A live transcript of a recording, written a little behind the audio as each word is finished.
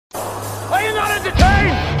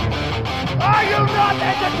Are you not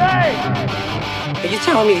entertained? Are you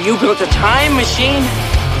telling me you built a time machine?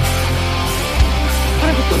 What,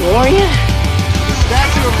 a DeLorean? The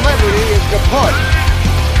Statue of Liberty is kaput.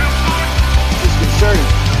 Disconcerting.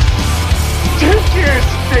 Take your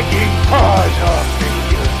stinking paws off me,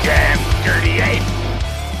 you damn dirty ape!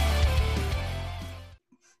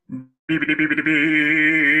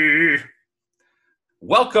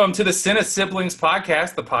 Welcome to the Cine Siblings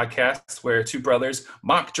podcast, the podcast where two brothers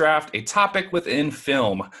mock draft a topic within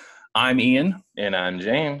film. I'm Ian. And I'm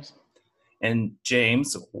James. And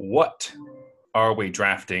James, what are we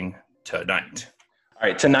drafting tonight? All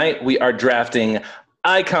right, tonight we are drafting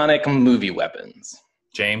iconic movie weapons.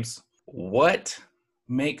 James, what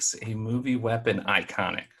makes a movie weapon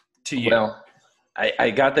iconic to you? Well, I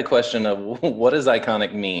got the question of what does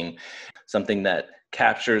iconic mean? Something that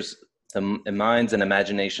captures the minds and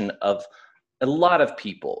imagination of a lot of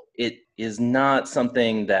people. It is not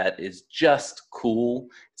something that is just cool.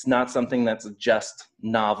 It's not something that's just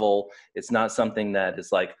novel. It's not something that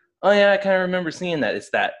is like, oh yeah, I kind of remember seeing that. It's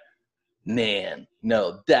that, man,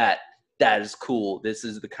 no, that is cool. This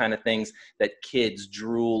is the kind of things that kids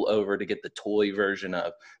drool over to get the toy version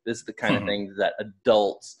of. This is the kind of things that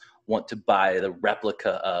adults want to buy the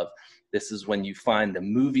replica of. This is when you find the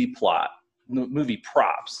movie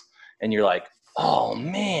props, and you're like, oh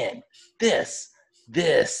man, this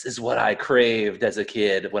is what I craved as a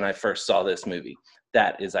kid when I first saw this movie.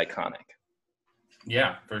 That is iconic.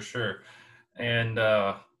 Yeah, for sure. And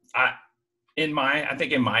I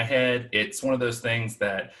think in my head, it's one of those things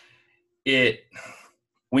that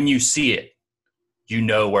when you see it, you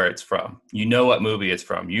know where it's from. You know what movie it's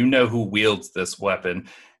from. You know who wields this weapon.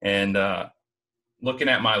 And looking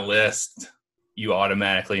at my list, you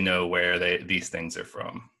automatically know where these things are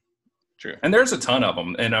from. True. And there's a ton of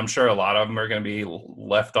them, and I'm sure a lot of them are going to be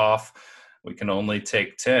left off. We can only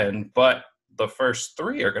take 10, but the first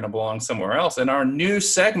 3 are going to belong somewhere else. In our new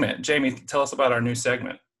segment, Jamie, tell us about our new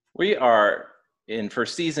segment. We are for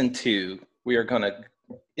season 2, we are going to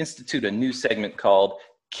institute a new segment called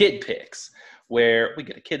Kid Picks, where we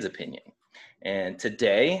get a kid's opinion. And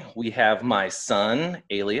today we have my son,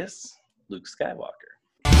 alias Luke Skywalker.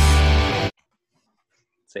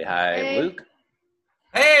 Say hi, Hey. Luke.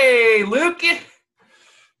 Hey, Luke!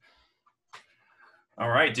 All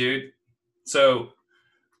right, dude. So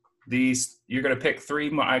you're going to pick 3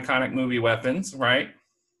 iconic movie weapons, right?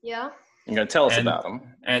 Yeah. You're going to tell us about them.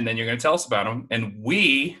 And then you're going to tell us about them. And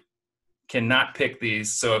we cannot pick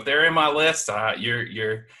these. So if they're in my list,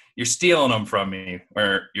 you're stealing them from me,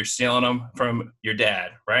 or you're stealing them from your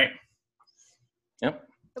dad, right? Yep.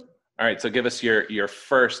 All right, so give us your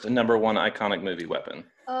first number 1 iconic movie weapon.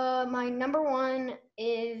 My number 1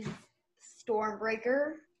 is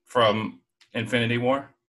Stormbreaker. From Infinity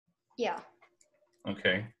War? Yeah.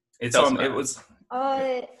 Okay. Tell us about It it. was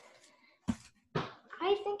I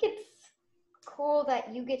think it's cool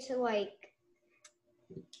that you get to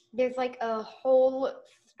there's a whole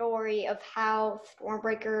story of how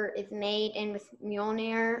Stormbreaker is made, and with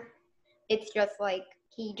Mjolnir, it's just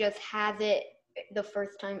he just has it the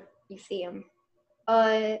first time you see him.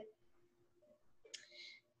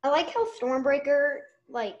 I like how Stormbreaker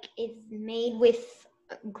is made with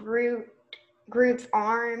Groot's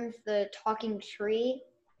arms. The talking tree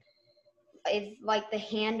is the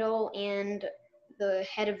handle and the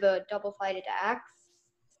head of a double-sided axe.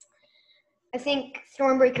 I think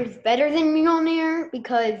Stormbreaker's better than Mjolnir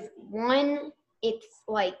because, one, it's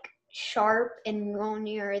sharp, and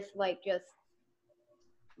Mjolnir is just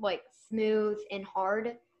smooth and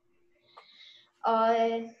hard.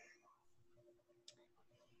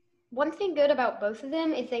 One thing good about both of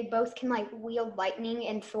them is they both can wield lightning,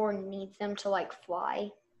 and Thor needs them to fly.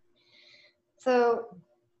 So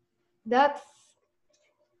that's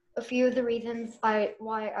a few of the reasons why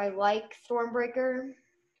I like Stormbreaker.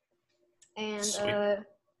 And Sweet.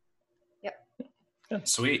 yep.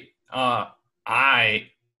 Sweet. I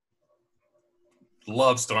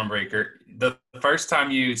love Stormbreaker. The first time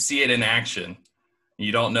you see it in action,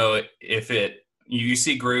 you don't know if you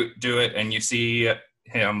see Groot do it, and you see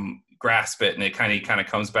him grasp it, and it kind of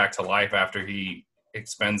comes back to life after he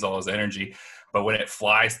expends all his energy. But when it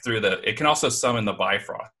flies through it can also summon the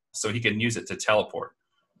Bifrost, so he can use it to teleport.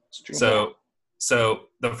 It's true. So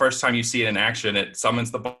the first time you see it in action, it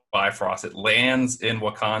summons the Bifrost. It lands in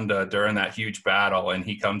Wakanda during that huge battle, and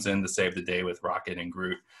he comes in to save the day with Rocket and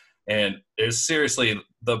Groot. And it's seriously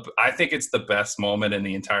I think it's the best moment in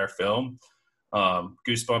the entire film.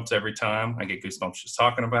 Goosebumps every time. I get goosebumps just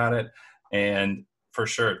talking about it. And for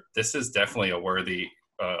sure, this is definitely a worthy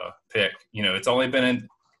pick. It's only been in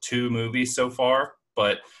 2 movies so far,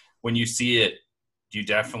 but when you see it you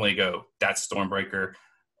definitely go, that's Stormbreaker.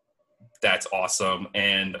 That's awesome.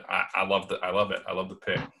 And I love it. I love the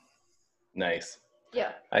pick. Nice.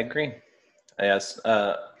 Yeah. I agree. Yes.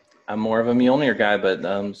 I'm more of a Mjolnir guy, but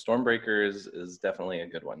Stormbreaker is definitely a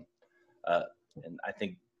good one. And I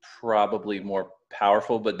think probably more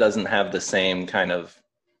powerful, but doesn't have the same kind of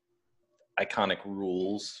iconic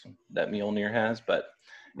rules that Mjolnir has, but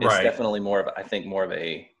it's definitely more of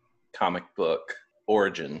a comic book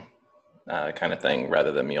origin kind of thing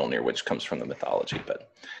rather than Mjolnir, which comes from the mythology.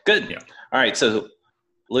 But good. Yeah. All right. So,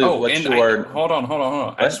 Luke, what's your? Hold on.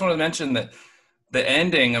 What? I just want to mention that the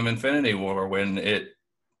ending of Infinity War, when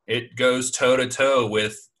it goes toe to toe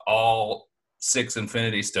with all 6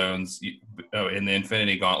 Infinity Stones in the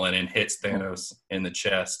Infinity Gauntlet and hits Thanos in the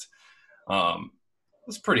chest.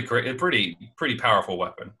 It's pretty powerful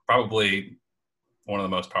weapon. Probably one of the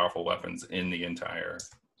most powerful weapons in the entire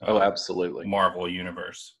absolutely Marvel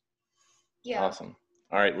universe. Yeah. Awesome.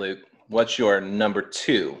 All right, Luke, what's your number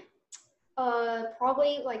 2?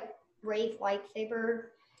 Probably like Rey's lightsaber.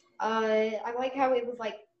 I like how it was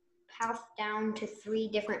like passed down to 3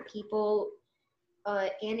 different people.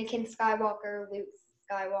 Anakin Skywalker, Luke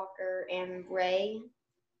Skywalker, and Rey.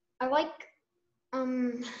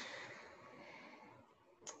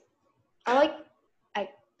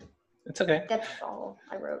 It's okay. That's all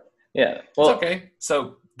I wrote. Yeah. Well, it's okay.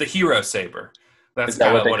 So the hero saber. Is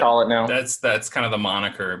that what they call it now? That's kind of the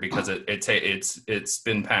moniker because it's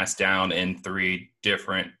been passed down in 3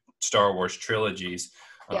 different Star Wars trilogies.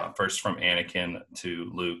 First from Anakin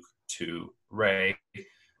to Luke to Rey.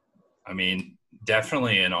 I mean,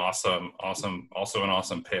 definitely an awesome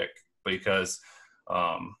pick because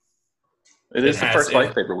it is the first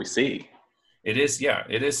lightsaber we see. It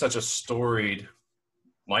is such a storied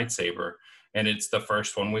lightsaber, and it's the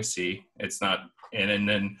first one we see. It's not, and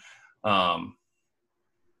then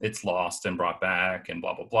it's lost and brought back and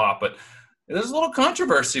blah blah blah. But there's a little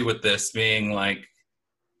controversy with this being like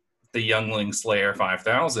the Youngling Slayer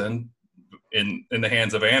 5000 in the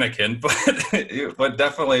hands of Anakin, but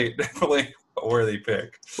definitely a worthy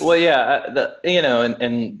pick. Well, yeah,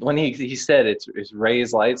 and when he said it's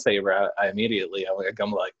Rey's lightsaber, I immediately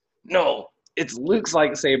I'm like, no, it's Luke's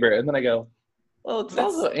lightsaber, and then I go, well, it's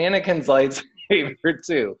also Anakin's lightsaber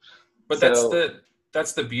too. But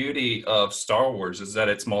that's the beauty of Star Wars is that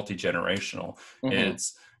it's multi-generational. Mm-hmm.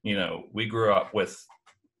 It's we grew up with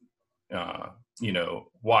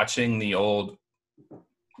watching the old.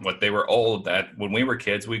 That when we were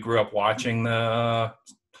kids, we grew up watching the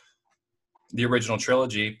original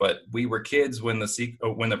trilogy, but we were kids when the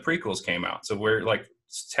prequels came out. So we're like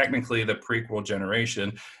technically the prequel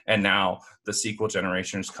generation, and now the sequel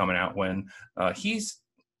generation is coming out when he's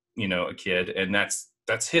a kid, and that's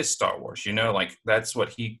his Star Wars. Like that's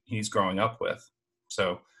what he's growing up with.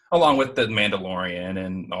 So along with the Mandalorian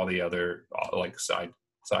and all the other like side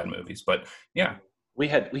movies, but yeah, we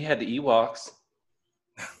had the Ewoks.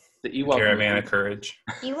 The Ewok Caravan of Courage.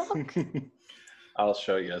 Ewok? I'll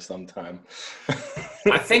show you sometime.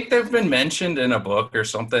 I think they've been mentioned in a book or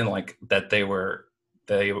something like that. They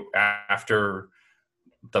after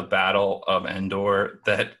the Battle of Endor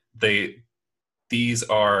that these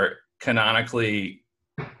are canonically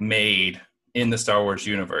made in the Star Wars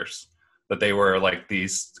universe. That they were like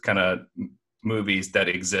these kind of movies that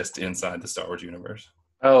exist inside the Star Wars universe.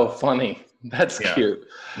 Oh, funny. That's cute.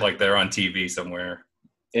 Like they're on TV somewhere.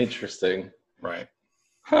 Interesting. Right.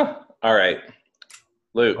 Huh. All right.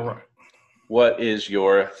 Luke, what is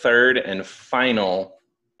your 3rd and final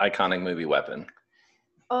iconic movie weapon?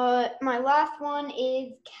 My last one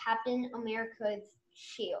is Captain America's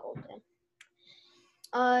shield.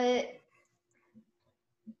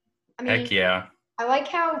 Heck yeah. I like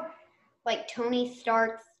how like Tony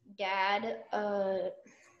Stark's dad, I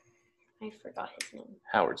forgot his name.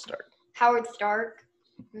 Howard Stark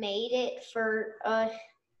made it for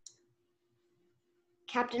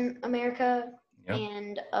Captain America,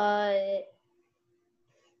 and I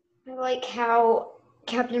like how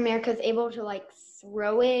Captain America is able to like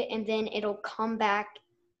throw it and then it'll come back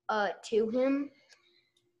to him.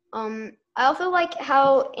 I also like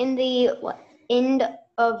how in the end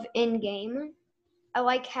of Endgame, I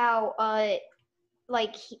like how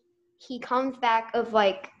like he comes back of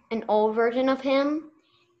like an old version of him,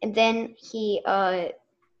 and then he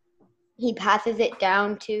passes it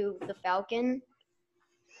down to the Falcon.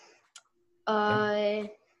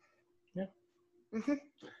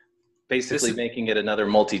 Basically making it another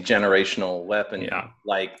multi-generational weapon,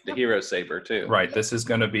 like the hero saber too. Right. This is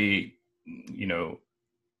going to be,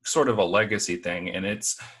 sort of a legacy thing, and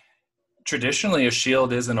it's traditionally a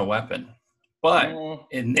shield isn't a weapon, but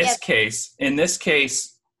in this case,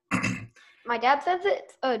 My dad says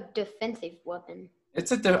it's a defensive weapon.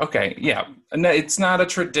 It's okay, yeah. No, it's not a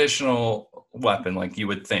traditional weapon like you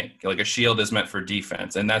would think. Like a shield is meant for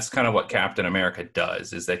defense, and that's kind of what Captain America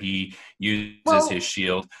does. Is that he uses his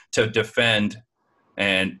shield to defend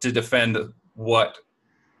what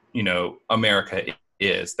America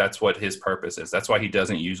is. That's what his purpose is. That's why he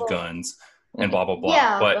doesn't use guns and blah blah blah.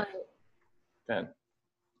 Yeah, Good.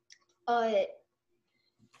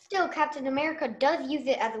 Still, Captain America does use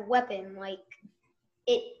it as a weapon. Like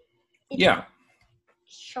it's Yeah,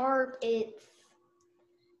 sharp.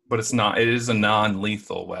 but it's not. It is a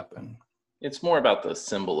non-lethal weapon, It's more about the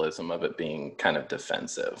symbolism of it being kind of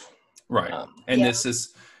defensive. right? And Yeah. this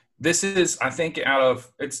is I think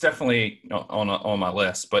it's definitely on my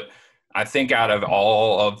list, but I think out of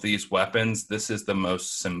all of these weapons, this is the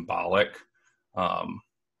most symbolic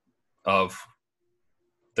of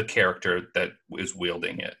the character that is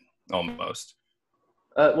wielding it, almost.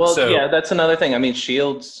 Yeah, that's another thing. I mean,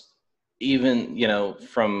 shields, even,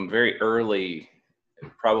 from very early,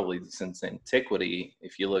 probably since antiquity,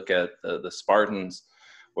 if you look at the Spartans,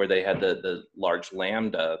 where they had the large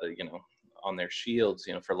lambda, on their shields,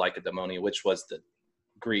 for Lacedaemonia, which was the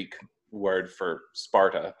Greek word for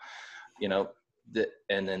Sparta,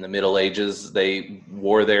 and in the Middle Ages, they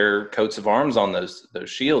wore their coats of arms on those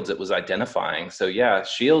shields. It was identifying. So yeah,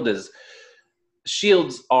 shields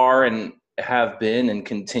are and have been and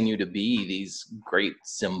continue to be these great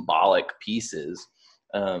symbolic pieces,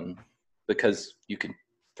 because you can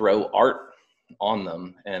throw art on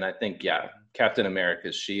them. And I think, yeah, Captain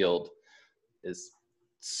America's shield is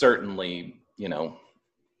certainly,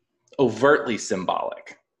 overtly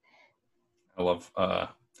symbolic. I love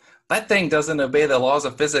that thing doesn't obey the laws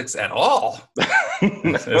of physics at all.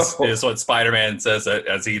 is what Spider-Man says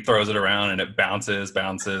as he throws it around, and it bounces,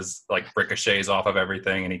 like ricochets off of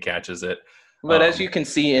everything, and he catches it. But as you can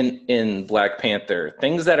see in Black Panther,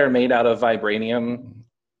 things that are made out of vibranium,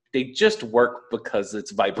 they just work because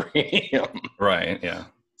it's vibranium. Right, yeah.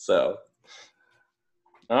 So,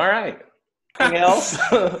 all right. Anything else,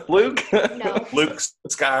 Luke? No. Luke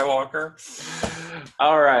Skywalker.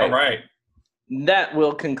 All right. All right. That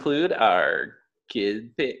will conclude our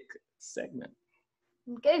Kid Pick segment.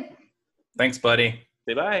 Okay. Thanks, buddy.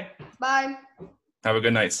 Say bye. Bye. Have a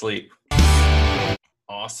good night's sleep.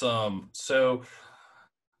 Awesome. So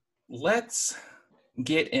let's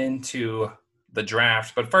get into the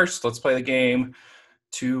draft. But first, let's play the game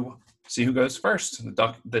to see who goes first.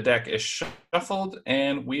 The deck is shuffled,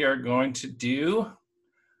 and we are going to do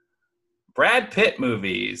Brad Pitt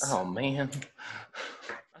movies. Oh, man.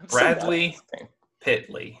 Bradley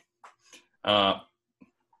Pittley.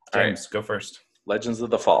 James, go first. Legends of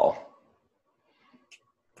the Fall.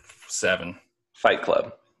 7. Fight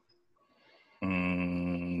Club.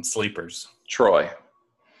 Sleepers. Troy.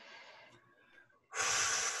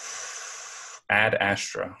 Ad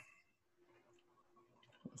Astra.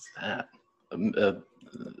 What's that? The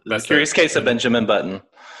That's Curious Case of Benjamin Button.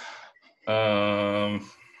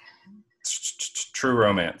 True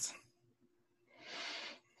Romance.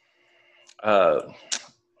 The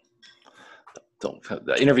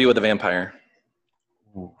Interview with the Vampire.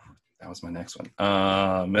 Ooh, that was my next one.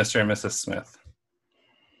 Mr. and Mrs. Smith.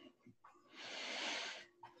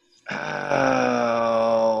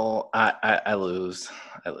 Oh, I lose.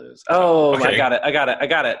 Oh, Okay. I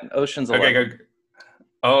got it. Ocean's 11. Okay, go.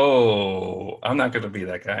 Oh, I'm not going to be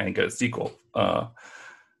that guy and go sequel.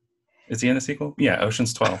 Is he in the sequel? Yeah,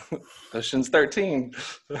 Ocean's 12. Ocean's 13.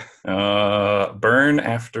 Burn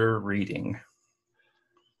After Reading.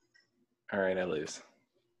 All right, I lose.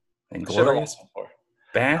 Inglourious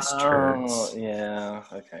Bastards. Oh, yeah.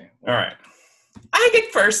 Okay. All right. I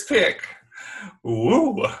get first pick.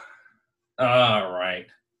 Ooh. All right.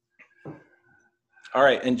 All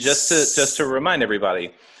right, and just to remind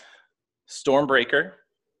everybody, Stormbreaker,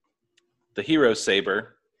 the Hero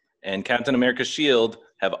Saber, and Captain America's Shield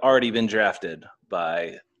have already been drafted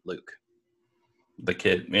by Luke. The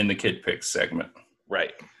kid pick segment.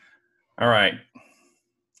 Right. All right.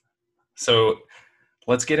 So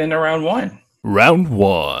let's get into round 1. Round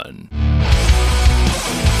 1.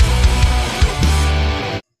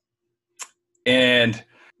 And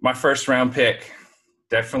my first round pick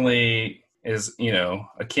definitely is,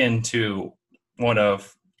 akin to one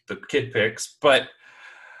of the kid picks, but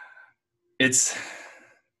it's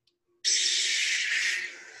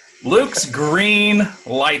Luke's green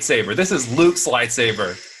lightsaber. This is Luke's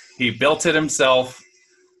lightsaber. He built it himself.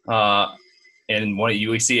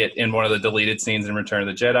 We see it in one of the deleted scenes in Return of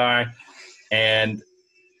the Jedi.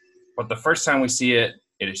 But the first time we see it,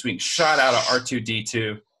 it is being shot out of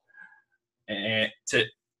R2-D2 and to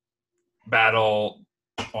battle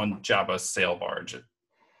on Jabba's sail barge.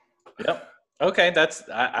 Yep. Okay,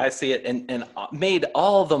 I see it, and made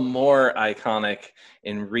all the more iconic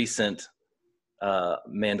in recent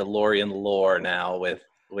Mandalorian lore now with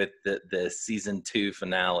the season 2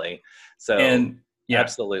 finale. So And yeah,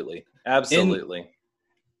 absolutely.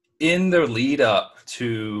 in the lead up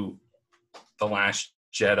to The Last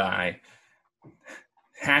Jedi,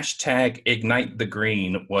 hashtag Ignite the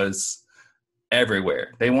Green was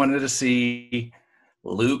everywhere. They wanted to see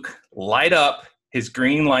Luke light up his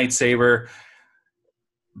green lightsaber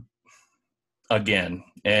again.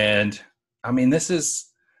 And I mean, it's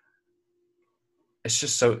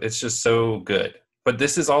just so good. But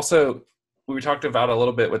this is also, we talked about a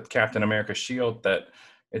little bit with Captain America's shield, that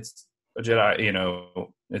it's a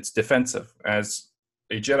Jedi, it's defensive. As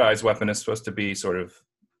a Jedi's weapon is supposed to be sort of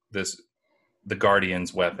the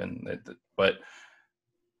Guardian's weapon. But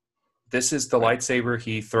this is the lightsaber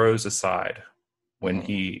he throws aside when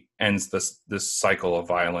he ends this cycle of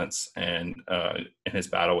violence, and in his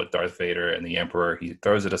battle with Darth Vader and the Emperor, he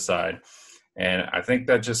throws it aside. And I think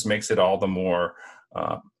that just makes it all the more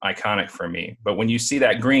iconic for me. But when you see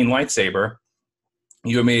that green lightsaber,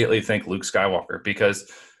 you immediately think Luke Skywalker,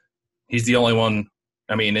 because he's the only one.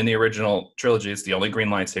 I mean, in the original trilogy, it's the only green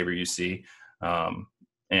lightsaber you see.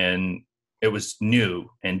 And it was new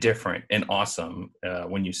and different and awesome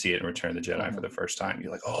when you see it in Return of the Jedi for the first time.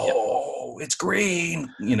 You're like, oh, it's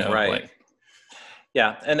green, Right.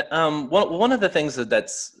 Yeah, and one of the things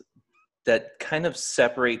that kind of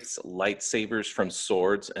separates lightsabers from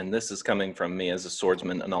swords, and this is coming from me as a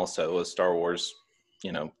swordsman and also a Star Wars,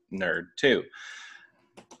 nerd too.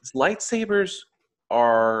 Lightsabers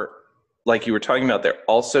are, like you were talking about, they're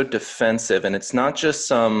also defensive, and it's not just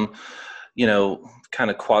some, kind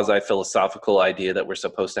of quasi-philosophical idea that we're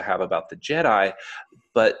supposed to have about the Jedi,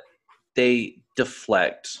 but they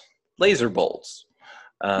deflect laser bolts.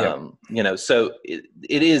 So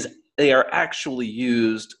they are actually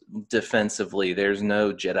used defensively. There's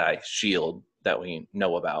no Jedi shield that we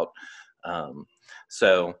know about.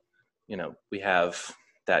 We have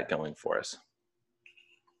that going for us.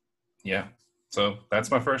 Yeah. So that's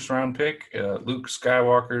my first round pick. Luke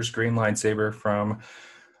Skywalker's green lightsaber from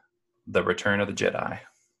The Return of the Jedi.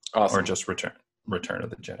 Awesome. Or just Return of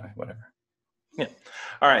the Jedi, whatever. Yeah.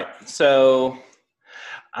 All right. So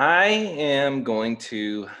I am going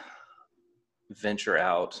to venture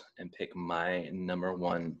out and pick my number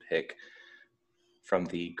 1 pick from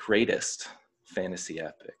the greatest fantasy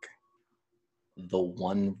epic, The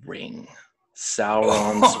One Ring.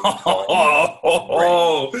 Sauron's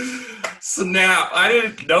snap. I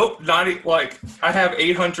didn't, nope, not like, I have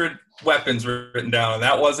 800 weapons written down, and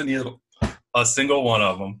that wasn't even a single one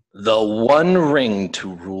of them. The one ring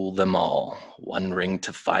to rule them all, one ring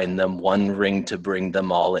to find them, one ring to bring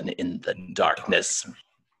them all, and in the darkness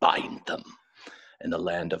bind them, in the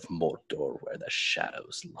land of Mordor where the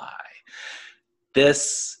shadows lie.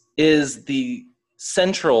 This is the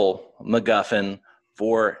central MacGuffin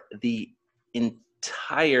for the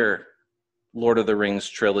entire Lord of the Rings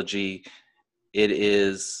trilogy. It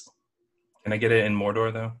is... Can I get it in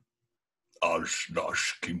Mordor, though?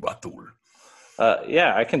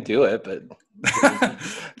 Yeah, I can do it, but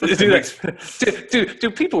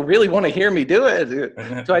do people really want to hear me do it?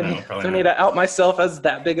 Do I need to out myself as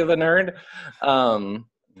that big of a nerd?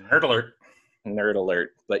 Nerd alert. Nerd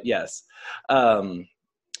alert. But yes,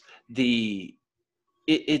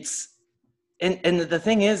 it's the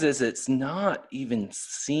thing is it's not even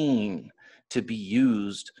seen to be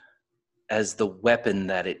used as the weapon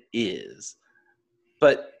that it is,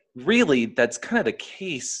 but really that's kind of the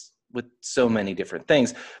case with so many different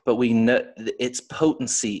things. But we know its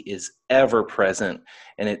potency is ever present,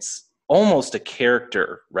 and it's almost a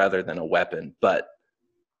character rather than a weapon. But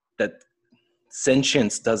that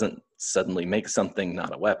sentience doesn't suddenly make something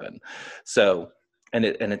not a weapon. So, and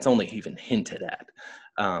it's only even hinted at.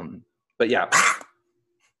 But yeah.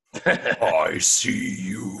 I see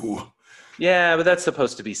you. Yeah, but that's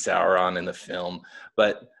supposed to be Sauron in the film.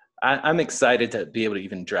 But I'm excited to be able to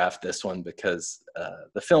even draft this one because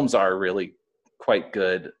the films are really quite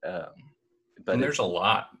good. But there's a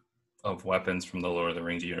lot of weapons from the Lord of the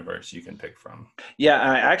Rings universe you can pick from. Yeah,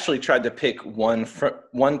 I actually tried to pick one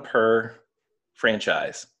per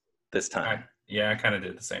franchise this time. I kind of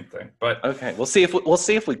did the same thing. But okay, we'll see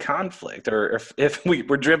if we conflict or if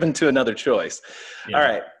we're driven to another choice. Yeah. All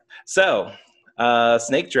right, so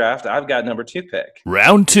snake draft. I've got number 2 pick.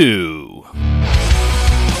 Round 2.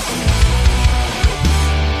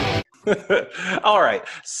 All right,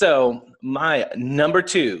 so my number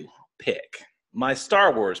 2 pick, my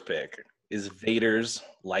Star Wars pick, is Vader's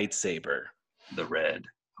lightsaber. The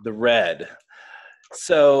red.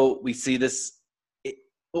 So we see this.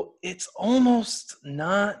 It's almost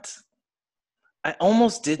not. I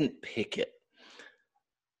almost didn't pick it,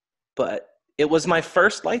 but it was my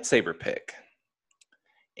first lightsaber pick.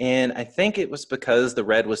 And I think it was because the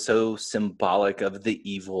red was so symbolic of the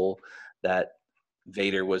evil that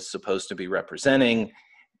Vader was supposed to be representing.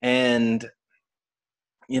 And,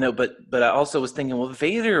 but I also was thinking, well,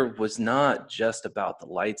 Vader was not just about the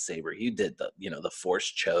lightsaber. He did the force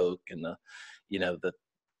choke and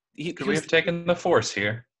Could we have taken the force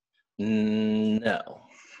here? No,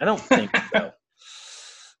 I don't think so.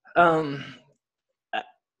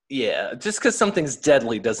 Yeah, just because something's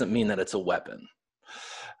deadly doesn't mean that it's a weapon.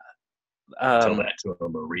 Tell that to a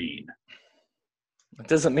Marine. It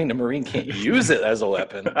doesn't mean a Marine can't use it as a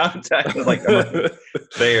weapon. I'm talking like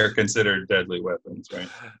they are considered deadly weapons, right?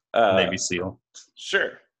 Navy SEAL.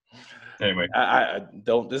 Sure. Anyway, I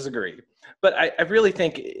don't disagree, but I really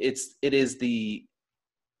think it is the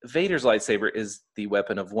Vader's lightsaber is the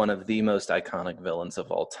weapon of one of the most iconic villains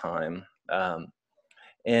of all time,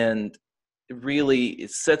 and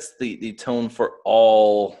it sets the tone for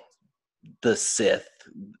all the Sith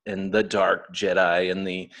and the Dark Jedi and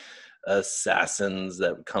the assassins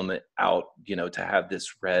that come out, to have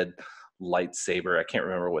this red lightsaber. I can't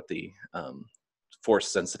remember what the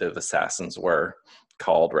force-sensitive assassins were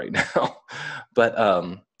called right now, but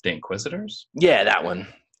the Inquisitors. Yeah, that one.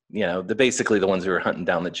 Basically the ones who were hunting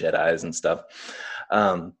down the Jedis and stuff.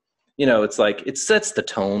 It's like it sets the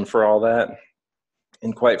tone for all that.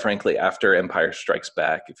 And quite frankly, after Empire Strikes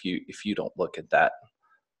Back, if you don't look at that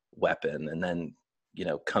weapon and then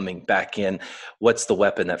coming back in, what's the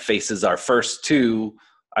weapon that faces our first two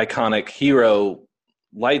iconic hero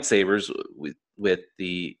lightsabers with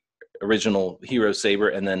the original hero saber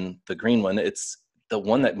and then the green one? It's the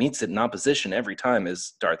one that meets it in opposition every time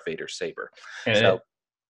is Darth Vader's saber.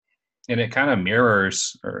 And it kind of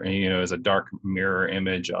mirrors, or is a dark mirror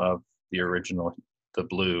image of the original, the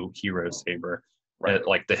blue hero saber. Right.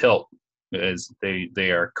 Like the hilt is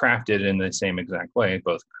they are crafted in the same exact way,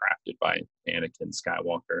 both crafted by Anakin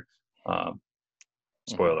Skywalker.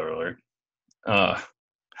 Spoiler alert.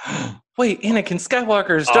 Wait, Anakin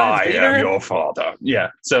Skywalker is Darth Vader? I am your father. Yeah.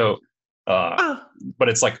 So, but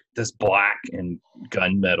it's like this black and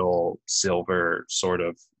gunmetal silver sort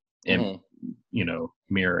of,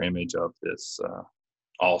 mirror image of this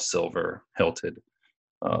all silver hilted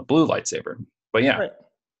blue lightsaber. But yeah. Right.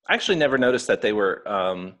 I actually never noticed that they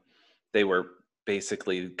were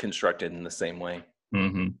basically constructed in the same way.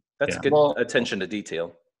 Mm-hmm. That's good attention to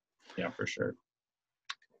detail. Yeah, for sure.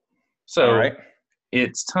 So all right.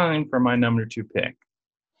 It's time for my number 2 pick.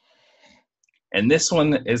 And this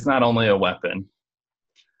one is not only a weapon,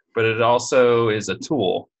 but it also is a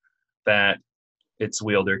tool that its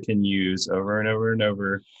wielder can use over and over and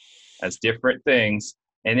over as different things.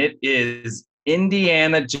 And it is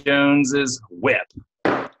Indiana Jones's whip.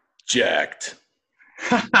 Jacked.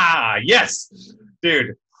 Yes,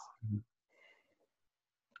 dude.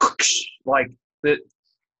 Like that.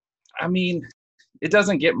 I mean, it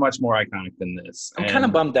doesn't get much more iconic than this. I'm kind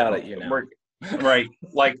of bummed out at you now. Right.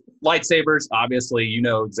 Like lightsabers, obviously,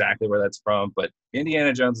 exactly where that's from. But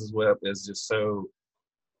Indiana Jones's whip is just so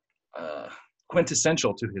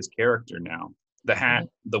quintessential to his character now. The hat,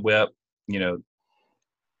 the whip, you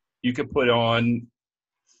could put on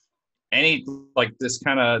any like this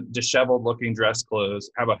kind of disheveled looking dress clothes,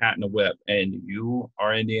 have a hat and a whip, and you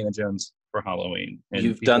are Indiana Jones for Halloween. And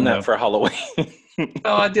you've done that for Halloween.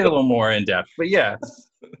 Oh, I did a little more in depth, but yeah.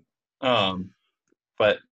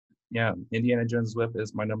 But yeah, Indiana Jones' whip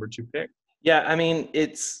is my number 2 pick. Yeah, I mean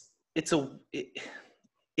it's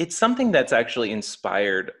something that's actually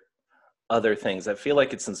inspired other things. I feel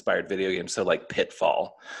like it's inspired video games. So like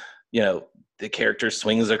Pitfall, the character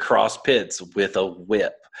swings across pits with a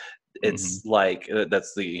whip. It's like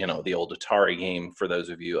that's the the old Atari game for those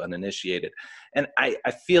of you uninitiated, and I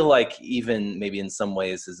feel like even maybe in some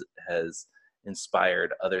ways has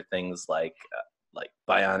inspired other things like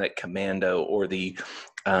Bionic Commando or the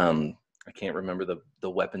I can't remember the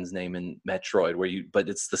weapon's name in Metroid but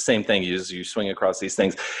it's the same thing. You swing across these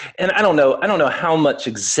things, and I don't know how much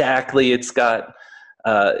exactly it's got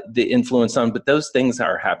the influence on, but those things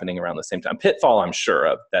are happening around the same time. Pitfall, I'm sure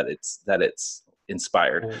of that it's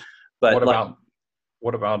inspired. But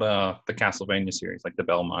what about the Castlevania series, like the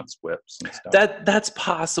Belmont's whips and stuff? That's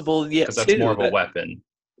possible, yeah. Because that's more of a weapon,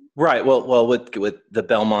 right? Well, with the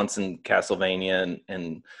Belmonts and Castlevania,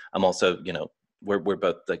 and I'm also we're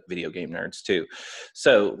both like video game nerds too,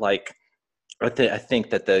 so like I think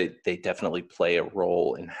that they definitely play a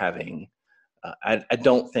role in having. I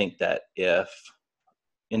don't think that if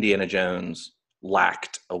Indiana Jones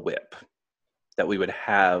lacked a whip, that we would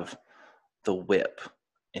have the whip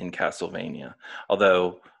in Castlevania.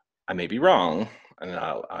 Although I may be wrong, and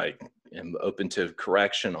I am open to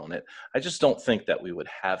correction on it. I just don't think that we would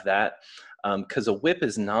have that, because a whip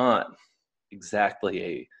is not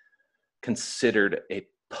exactly considered a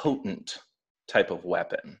potent type of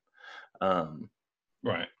weapon.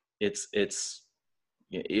 Right. It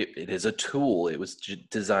is a tool. It was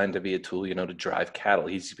designed to be a tool, to drive cattle.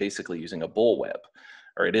 He's basically using a bullwhip,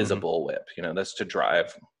 or it is a bullwhip. That's to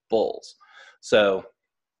drive bulls. So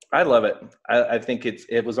I love it. I think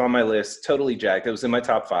it was on my list. Totally jacked. It was in my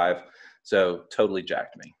top 5. So totally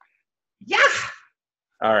jacked me. Yeah.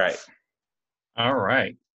 All right.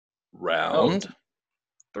 Round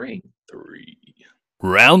 3.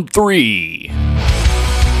 Round 3.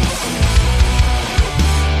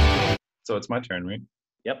 So it's my turn, right?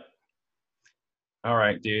 Yep. All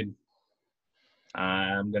right, dude.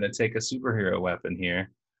 I'm going to take a superhero weapon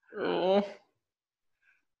here.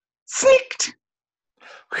 Sneaked!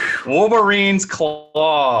 Wolverine's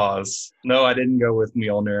claws. No, I didn't go with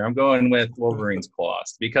Mjolnir. I'm going with Wolverine's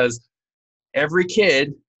claws because every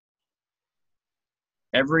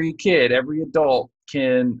adult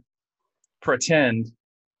can pretend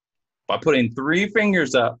by putting 3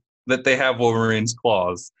 fingers up that they have Wolverine's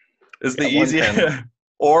claws. Is the easiest.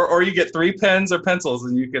 Or you get 3 pens or pencils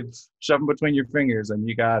and you could shove them between your fingers and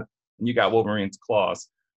you got Wolverine's claws.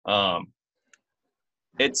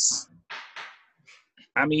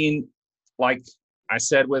 Like I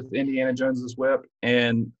said with Indiana Jones's whip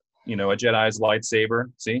and a Jedi's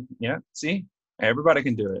lightsaber. See, everybody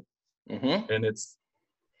can do it. Mm-hmm. And it's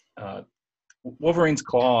Wolverine's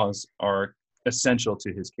claws are essential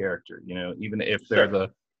to his character. Even if they're the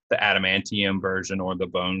adamantium version or the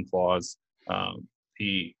bone claws,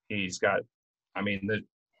 he's got. This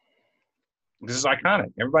is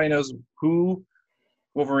iconic. Everybody knows who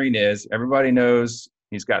Wolverine is. Everybody knows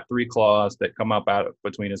he's got 3 claws that come up out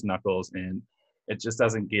between his knuckles, and it just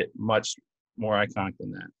doesn't get much more iconic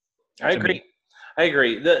than that. I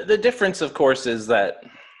agree. The difference, of course, is that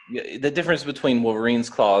the difference between Wolverine's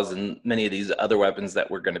claws and many of these other weapons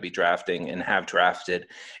that we're going to be drafting and have drafted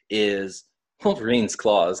is Wolverine's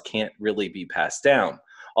claws can't really be passed down.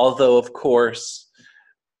 Although, of course,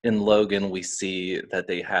 in Logan, we see that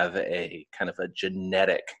they have a kind of a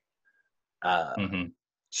genetic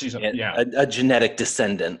She's a genetic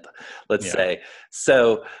descendant, let's say.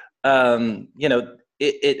 So,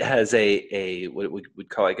 it has a what we would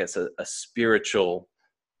call, I guess, a spiritual,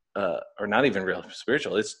 or not even real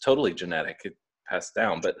spiritual. It's totally genetic. It passed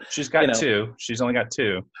down, but she's got 2. She's only got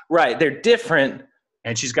 2. Right. They're different.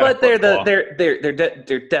 And she's got. But they're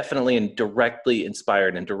definitely directly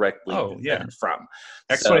inspired and directly from.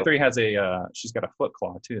 X-23 has she's got a foot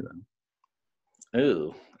claw too, though.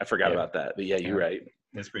 Ooh, I forgot about that. But you're right.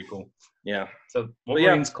 It's pretty cool. Yeah. So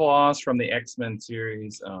Wolverine's claws from the X-Men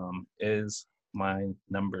series is my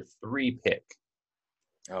number 3 pick.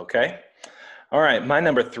 Okay. All right, my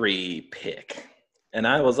number 3 pick, and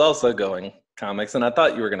I was also going comics, and I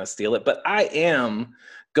thought you were going to steal it, but I am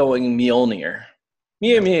going Mjolnir.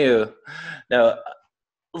 Mew Mew. Now,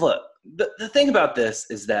 look, the thing about this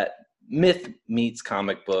is that myth meets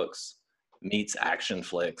comic books, meets action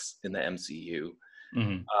flicks in the MCU.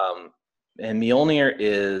 Mm-hmm. And Mjolnir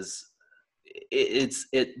is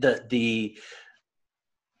the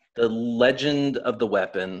legend of the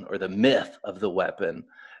weapon, or the myth of the weapon.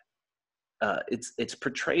 It's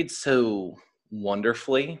portrayed so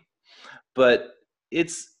wonderfully, but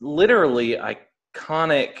it's literally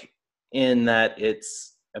iconic in that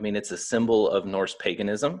it's a symbol of Norse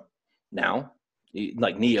paganism now,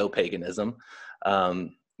 like neo-paganism.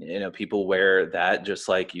 People wear that just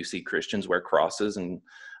like you see Christians wear crosses and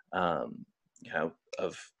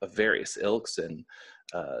of various ilks, and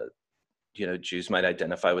Jews might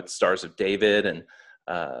identify with stars of David, and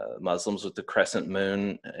Muslims with the crescent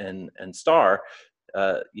moon and star.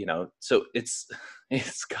 So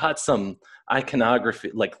it's got some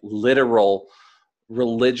iconography, like literal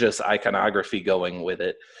religious iconography going with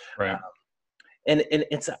it. Right. And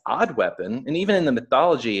it's an odd weapon, and even in the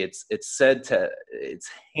mythology, it's said its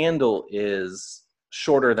handle is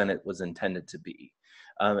shorter than it was intended to be.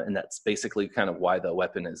 And that's basically kind of why the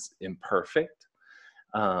weapon is imperfect.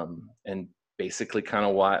 And basically kind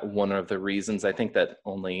of why, one of the reasons I think that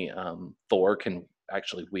only Thor can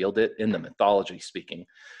actually wield it in the mythology speaking.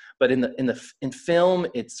 But in film,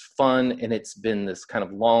 it's fun, and it's been this kind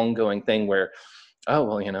of long going thing where,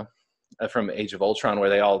 from Age of Ultron,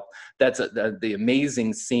 where the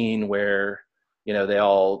amazing scene where,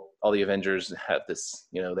 all the Avengers have this,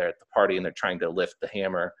 they're at the party and they're trying to lift the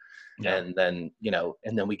hammer. Yeah. And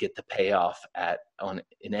then we get the payoff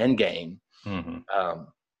in Endgame, Mm-hmm.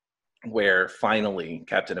 Where finally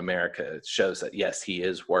Captain America shows that yes, he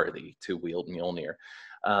is worthy to wield Mjolnir.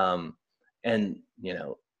 And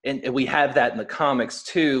and we have that in the comics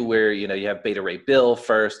too, where you have Beta Ray Bill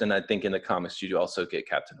first, and I think in the comics you do also get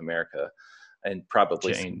Captain America, and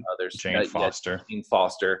probably some others. Jane Foster. Jane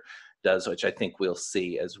Foster does, which I think we'll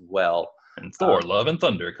see as well. And Thor: Love and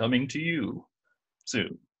Thunder coming to you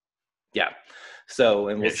soon. Yeah. So,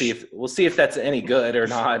 and we'll see if that's any good or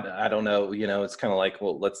not. I don't know. It's kind of like,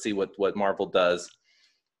 well, let's see what Marvel does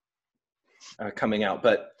coming out.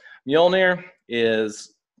 But Mjolnir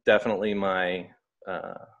is definitely my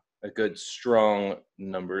a good strong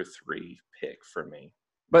number 3 pick for me.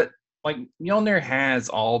 But like Mjolnir has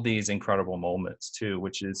all these incredible moments too,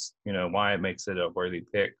 which is why it makes it a worthy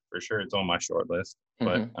pick for sure. It's on my short list,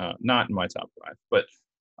 but not in my top 5. But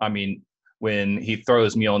I mean, when he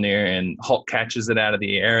throws Mjolnir and Hulk catches it out of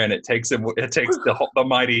the air and it takes the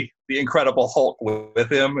incredible Hulk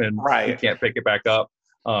with him, and he can't pick it back up.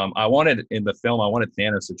 I wanted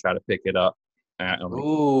Thanos to try to pick it up.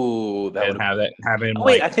 Ooh, that would have him. Oh,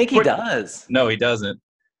 wait, I think he does. No, he doesn't.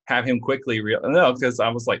 Have him quickly no, because I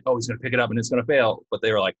was like, oh, he's gonna pick it up and it's gonna fail. But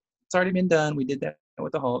they were like, it's already been done. We did that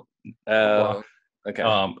with the Hulk. Okay.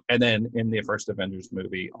 And then in the first Avengers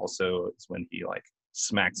movie, also is when he like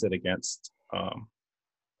smacks it against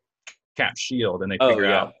Cap's shield, and they figure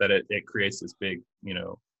out that it creates this big,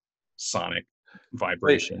 sonic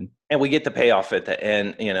vibration. And we get the payoff at the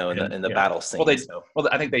end, in the battle scene. Well,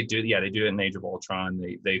 I think they do. Yeah, they do it in Age of Ultron.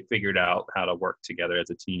 They figured out how to work together as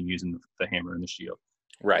a team using the hammer and the shield.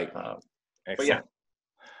 Right. But yeah,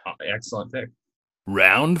 excellent pick.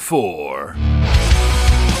 Round 4.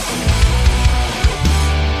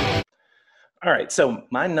 All right, so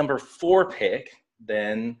my number 4 pick,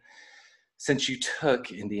 then, since you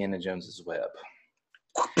took Indiana Jones's web,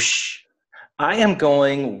 I am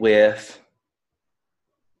going with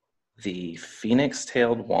the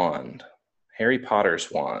Phoenix-tailed wand, Harry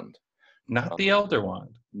Potter's wand. Not the Elder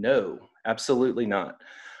Wand. No, absolutely not.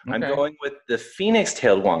 Okay. I'm going with the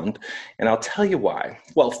Phoenix-tailed wand, and I'll tell you why.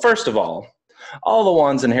 Well, first of all the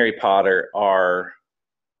wands in Harry Potter are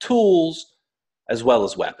tools as well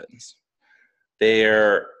as weapons.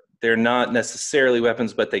 They're not necessarily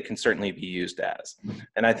weapons, but they can certainly be used as.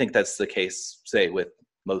 And I think that's the case, say, with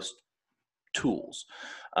most tools.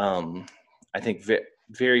 I think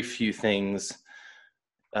very few things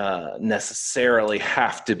necessarily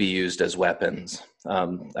have to be used as weapons.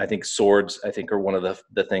 I think swords, are one of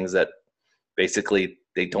the things that basically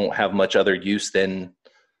they don't have much other use than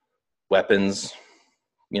weapons,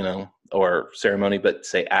 or ceremony, but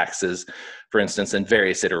say axes, for instance, in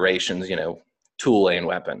various iterations, tool and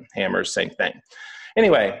weapon, hammers, same thing.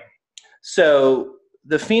 Anyway, so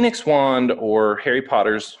the Phoenix wand, or Harry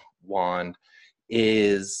Potter's wand,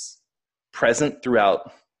 is present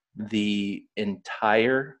throughout the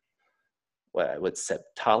entire,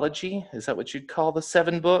 septology? Is that what you'd call the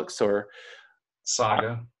 7 books, or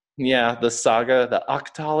saga? Yeah, the saga, the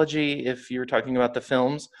octology, if you're talking about the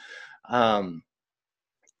films. And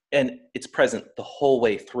it's present the whole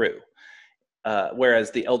way through.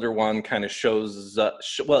 Whereas the Elder Wand kind of shows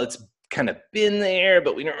it's kind of been there,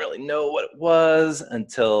 but we don't really know what it was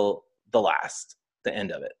until the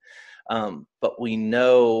end of it. But we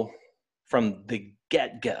know from the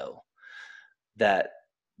get-go that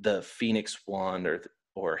the Phoenix wand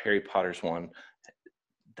or Harry Potter's wand,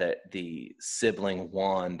 that the sibling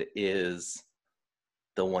wand is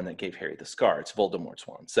the one that gave Harry the scar. It's Voldemort's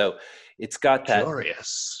wand. So it's got that.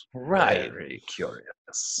 Curious. Right. Very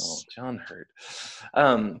curious. Oh, John Hurt.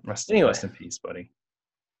 Rest in peace, buddy.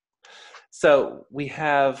 So we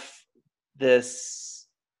have this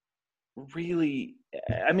really,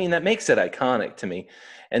 that makes it iconic to me.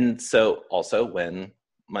 And so also when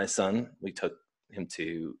my son, we took him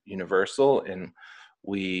to Universal and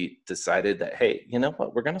we decided that, hey, you know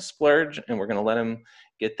what, we're going to splurge and we're going to let him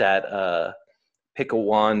get that pick a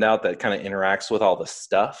wand out that kind of interacts with all the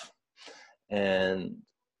stuff. And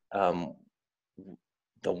the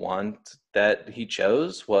wand that he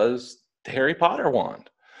chose was the Harry Potter wand.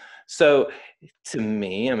 So to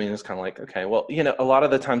me, it's kind of like, okay, well, a lot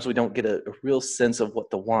of the times we don't get a real sense of what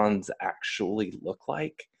the wands actually look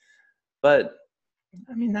like. But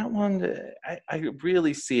that wand, I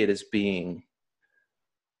really see it as being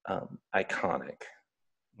iconic.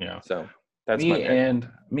 Yeah. So that's me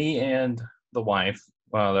and the wife.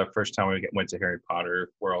 The first time we went to Harry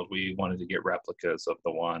Potter World, we wanted to get replicas of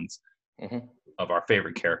the wands of our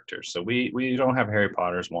favorite characters. So we don't have Harry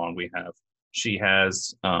Potter's wand. She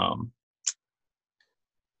has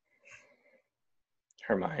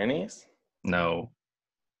Hermione's? No,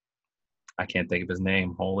 I can't think of his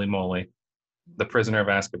name. Holy moly! The Prisoner of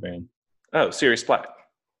Azkaban. Oh, Sirius Black.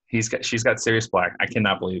 She's got Sirius Black. I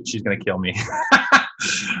cannot believe she's gonna kill me.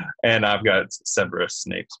 And I've got Severus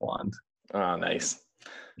Snape's wand. Oh, nice.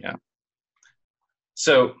 Yeah.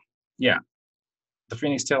 So yeah, the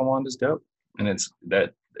Phoenix Tail wand is dope, and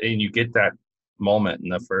and you get that moment in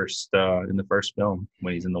the first film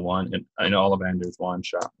when he's in the wand in Ollivander's wand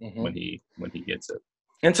shop when he gets it.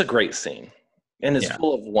 It's a great scene, and it's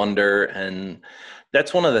full of wonder, and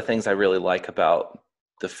that's one of the things I really like about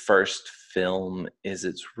the first film is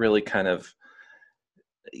it's really kind of,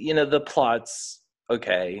 the plot's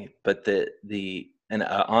okay, but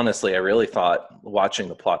honestly, I really thought watching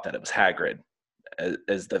the plot that it was Hagrid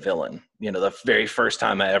as the villain. The very first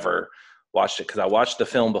time I ever watched it, because I watched the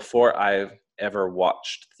film before I ever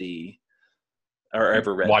watched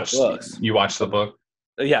ever read the books. You watched the book?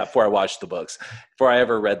 Yeah, before I watched the books, before I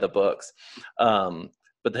ever read the books.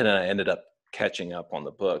 But then I ended up catching up on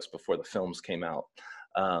the books before the films came out.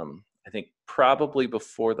 I think probably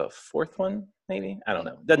before the fourth one, maybe. I don't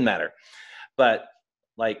know. Doesn't matter. But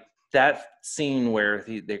like that scene where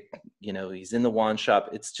he's in the wand shop,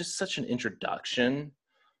 it's just such an introduction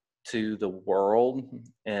to the world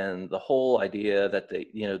and the whole idea that the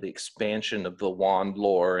expansion of the wand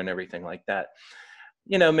lore and everything like that.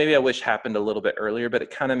 Maybe I wish happened a little bit earlier, but it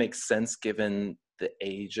kind of makes sense given the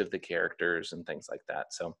age of the characters and things like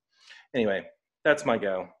that. So anyway, that's my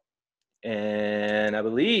go. And I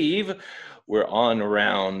believe we're on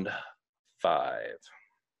round 5.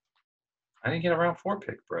 I didn't get a round 4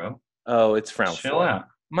 pick, bro. Oh, it's round 4. Chill out.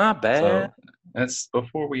 My bad. So that's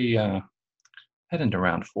before we head into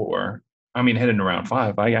round 4. I mean, head into round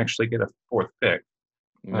 5. I actually get a 4th pick.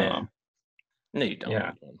 Man. No, you don't.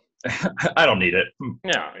 Yeah. I don't need it.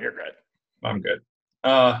 No, you're good. I'm good.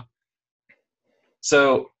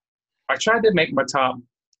 So I tried to make my top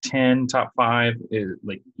 10, top 5 is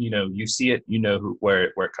like, you see it, where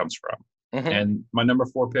it comes from. Mm-hmm. And my number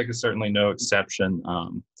 4 pick is certainly no exception.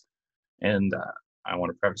 And I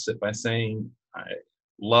want to preface it by saying I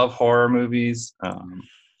love horror movies.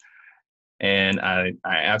 And I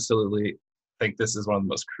absolutely think this is one of the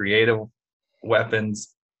most creative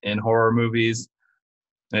weapons in horror movies.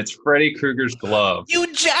 And it's Freddy Krueger's glove.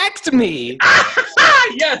 You jacked me!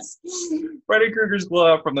 Yes! Freddy Krueger's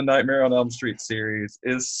glove from the Nightmare on Elm Street series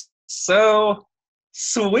is so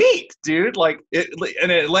sweet, dude. Like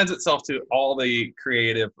it lends itself to all the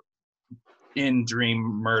creative in-dream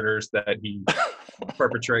murders that he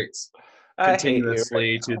perpetrates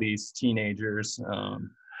continuously to these teenagers.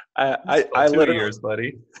 I 2 literally, years,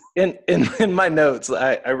 buddy. In my notes,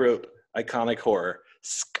 I wrote iconic horror.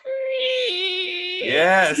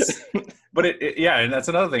 Yes, but and that's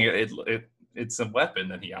another thing. It's a weapon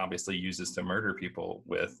that he obviously uses to murder people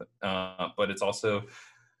with, but it's also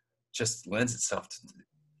just lends itself to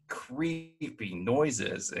creepy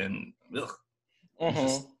noises and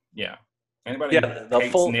anybody who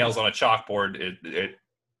hates nails on a chalkboard,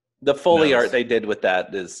 the Foley knows. art they did with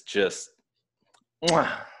that is just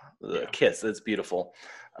the kiss. It's beautiful,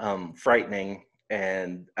 frightening,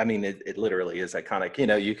 and I mean it literally is iconic.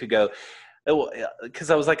 You could go. Because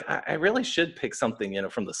I was like, I really should pick something,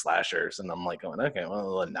 from the slashers, and I'm like going, okay,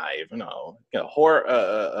 well, a knife, horror,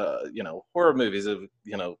 horror movies have,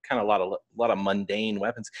 kind of a lot of mundane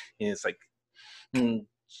weapons. And it's like,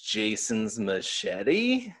 Jason's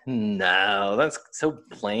machete? No, that's so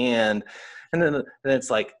bland. And then it's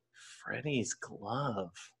like Freddy's glove.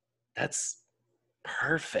 That's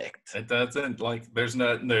perfect. It doesn't there's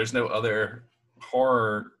no other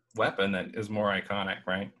horror weapon that is more iconic,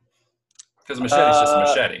 right? Because a machete is just a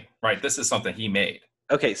machete, right? This is something he made.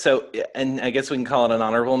 Okay, so, and I guess we can call it an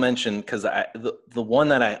honorable mention, because the one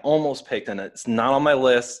that I almost picked, and it's not on my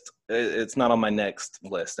list, it's not on my next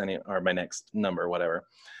list, or my next number, whatever,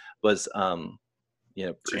 was,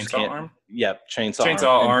 Chainsaw Arm? Yeah, Chainsaw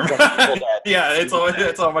Arm. Yeah,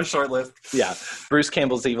 it's on my short list. Yeah, Bruce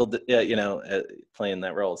Campbell's evil, playing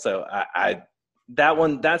that role. So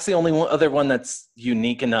that's the only other one that's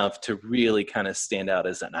unique enough to really kind of stand out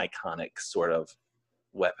as an iconic sort of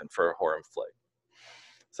weapon for a horror flick.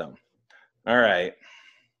 So, all right.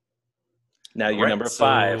 Now you're number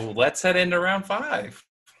 5. So let's head into round 5.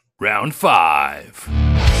 Round 5.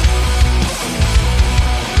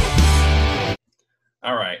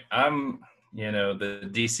 All right. I'm, the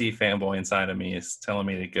DC fanboy inside of me is telling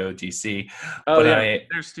me to go DC. Oh, but yeah.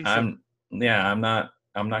 There's DC. I'm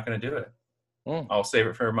not going to do it. I'll save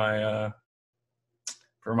it for my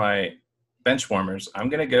bench warmers. I'm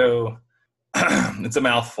gonna go. It's a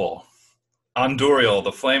mouthful. Andúril,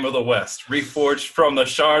 the flame of the West, reforged from the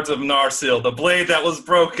shards of Narsil, the blade that was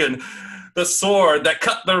broken, the sword that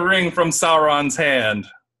cut the ring from Sauron's hand.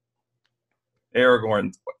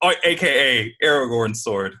 Aragorn, aka Aragorn's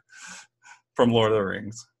sword from Lord of the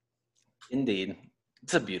Rings. Indeed.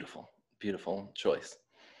 It's a beautiful, beautiful choice.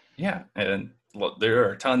 Yeah, and look, there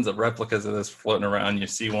are tons of replicas of this floating around. You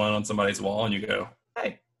see one on somebody's wall, and you go,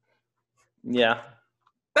 "Hey, Yeah.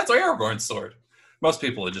 that's Aragorn's sword." Most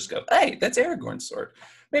people would just go, "Hey, that's Aragorn's sword."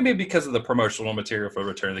 Maybe because of the promotional material for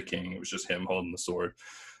Return of the King, it was just him holding the sword.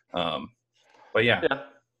 But yeah, Yeah.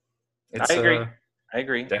 it's I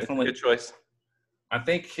agree. definitely It's a good choice. I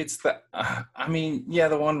think it's the. I mean, yeah,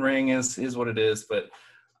 the One Ring is what it is, but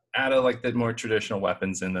out of like the more traditional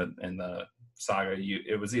weapons in the saga,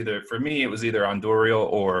 it was either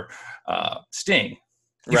Andúril or Sting.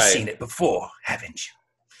 You've Right. seen it before, haven't you?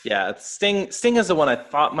 Yeah, Sting is the one I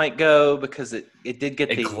thought might go because it did get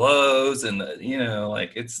It glows and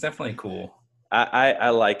like it's definitely cool. I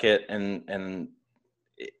like it and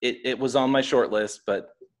it was on my short list,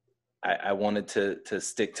 but I wanted to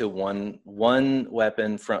stick to one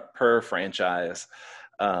weapon per franchise,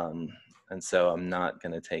 and so I'm not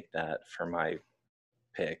going to take that for my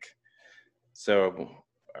pick. So,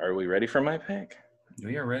 are we ready for my pick?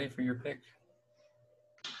 We are ready for your pick.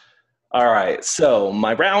 All right, so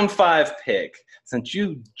my round 5 pick, since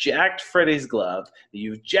you jacked Freddy's glove,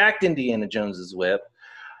 you've jacked Indiana Jones's whip,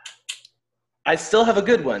 I still have a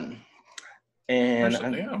good one. And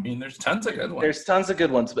I mean, there's tons of good ones. There's tons of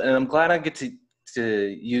good ones, and I'm glad I get to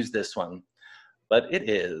use this one. But it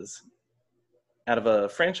is out of a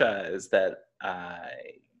franchise that I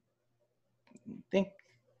think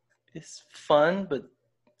is fun, but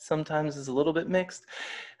sometimes is a little bit mixed,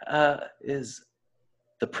 is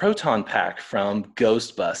the Proton Pack from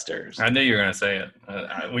Ghostbusters. I knew you were going to say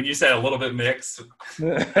it. When you said a little bit mixed.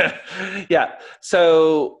 Yeah.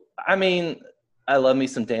 So, I mean, I love me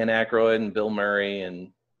some Dan Aykroyd and Bill Murray,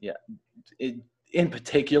 and yeah, in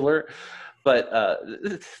particular. But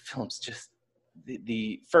the film's just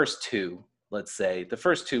the first two. Let's say the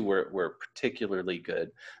first two were particularly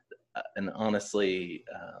good, and honestly,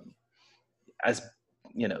 as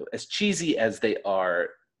you know, as cheesy as they are,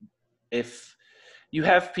 if you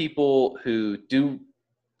have people who do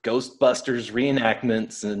Ghostbusters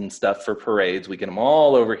reenactments and stuff for parades. We get them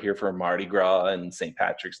all over here for Mardi Gras and St.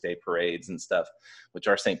 Patrick's Day parades and stuff, which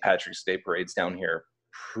are St. Patrick's Day parades down here,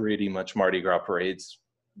 pretty much Mardi Gras parades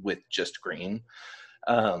with just green.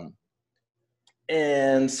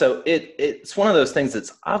 And so it's one of those things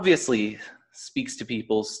that's obviously speaks to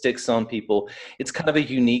people, sticks on people. It's kind of a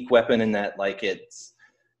unique weapon in that, like, it's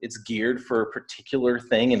geared for a particular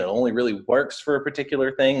thing, and it only really works for a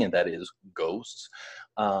particular thing, and that is ghosts.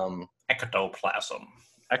 Ectoplasm.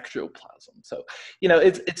 So, you know,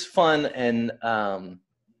 it's fun, and I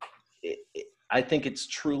think it's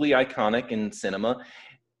truly iconic in cinema.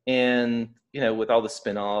 And, you know, with all the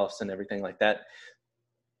spin-offs and everything like that,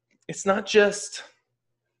 it's not just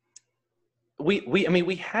we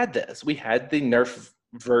had this. We had the Nerf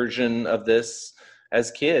version of this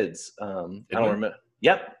as kids. I don't remember.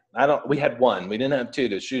 Yep. We had one. We didn't have two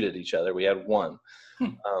to shoot at each other. We had one.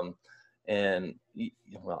 And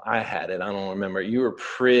well, I had it. I don't remember. You were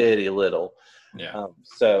pretty little. Yeah.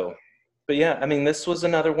 But yeah, I mean, this was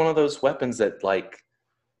another one of those weapons that, like,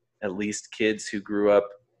 at least kids who grew up,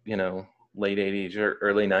 you know, late 80s or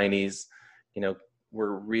early 90s, you know,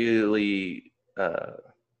 were really,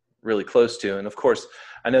 really close to. And of course,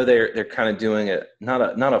 I know they're kind of doing it, not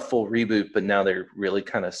a full reboot, but now they're really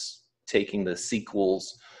kind of taking the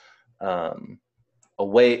sequels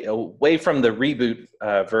away from the reboot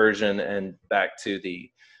version and back to the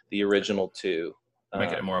original two.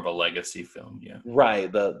 Make it more of a legacy film, yeah. Right.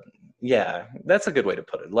 Yeah, that's a good way to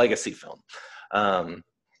put it. Legacy film.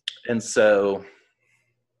 And so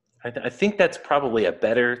I think that's probably a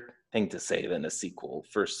better thing to say than a sequel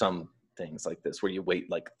for some things like this, where you wait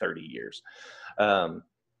like 30 years.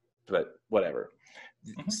 But whatever.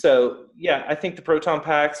 Mm-hmm. So yeah, I think the Proton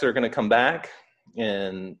Packs are going to come back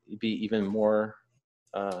and be even more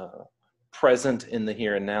present in the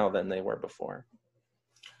here and now than they were before.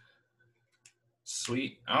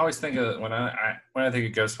 Sweet. I always think of when I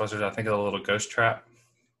think of Ghostbusters, I think of a little ghost trap.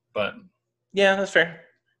 But yeah, that's fair.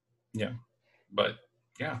 Yeah, but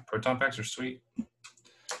yeah, Proton Packs are sweet.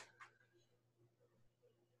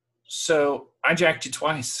 So I jacked you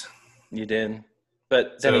twice. You did,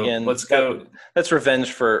 but then again, let's go. That's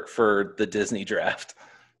revenge for the Disney draft,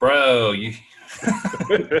 bro. You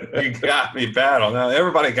got me bad on that.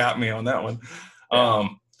 Everybody got me on that one. Yeah.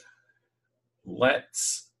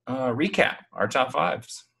 Let's recap our top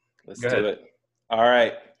fives. Let's do it. All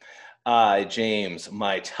right. James,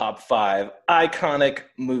 my top 5 iconic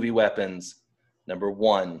movie weapons. Number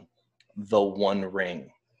 1, The One Ring.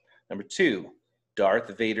 Number 2,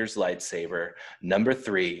 Darth Vader's lightsaber. Number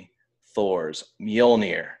 3, Thor's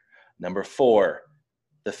Mjolnir. Number 4,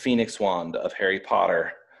 the Phoenix Wand of Harry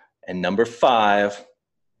Potter. And number 5,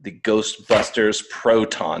 the Ghostbusters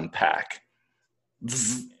Proton Pack.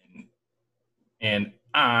 And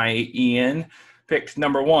I, Ian, picked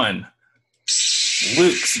number 1,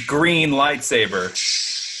 Luke's green lightsaber.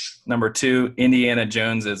 Number 2, Indiana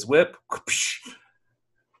Jones's whip.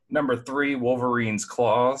 Number 3, Wolverine's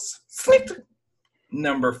claws.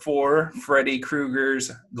 Number 4, Freddy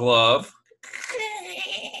Krueger's glove.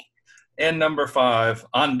 And number 5,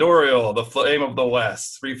 Andoriel, the flame of the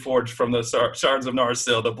west, reforged from the shards of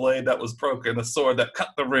Narsil, the blade that was broken, the sword that cut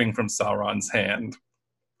the ring from Sauron's hand.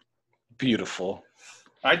 Beautiful.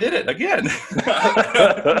 I did it again.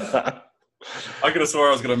 I could have swore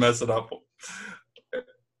I was going to mess it up.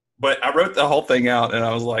 But I wrote the whole thing out, and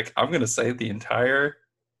I was like, I'm going to say the entire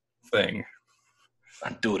thing.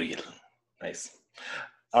 Andoriel. Nice.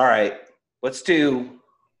 All right. Let's do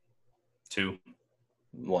 2.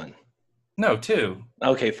 1. No, 2.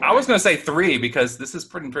 Okay, fine. I was going to say 3 because this is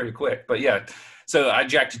pretty quick. But yeah, so I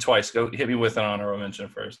jacked you twice. Go hit me with an honorable mention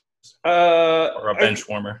first. Or a bench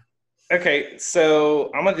warmer. Okay,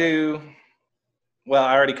 so I'm going to do, well,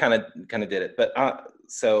 I already kind of did it. But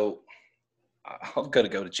so I'll go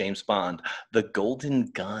to James Bond. The Golden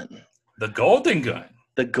Gun. The Golden Gun?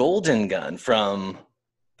 The Golden Gun from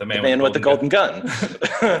The Man with the Golden Gun.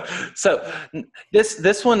 So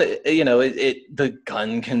this one, the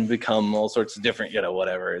gun can become all sorts of different,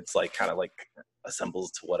 whatever. It's like kind of like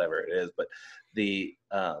assembles to whatever it is. But the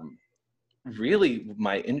really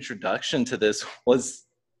my introduction to this was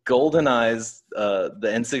GoldenEye's the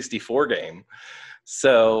N64 game.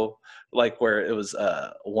 So like where it was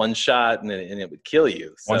one shot and it would kill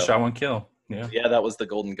you. So, one shot, one kill. Yeah, that was the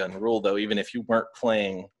Golden Gun rule, though, even if you weren't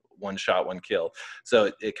playing one shot, one kill.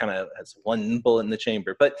 So it kind of has one bullet in the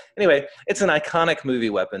chamber. But anyway, it's an iconic movie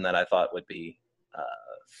weapon that I thought would be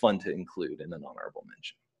fun to include in an honorable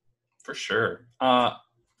mention. For sure.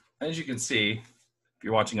 As you can see, if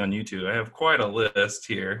you're watching on YouTube, I have quite a list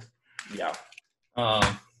here. Yeah. And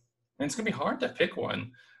it's going to be hard to pick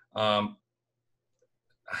one.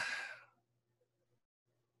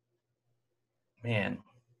 Man.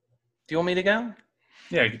 Do you want me to go?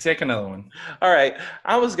 Yeah, you can take another one. All right.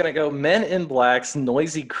 I was going to go Men in Black's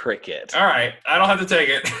Noisy Cricket. All right. I don't have to take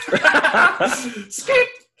it. Skip.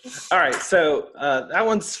 All right. So that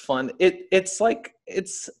one's fun. It's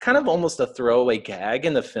kind of almost a throwaway gag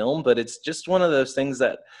in the film, but it's just one of those things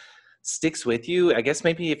that sticks with you. I guess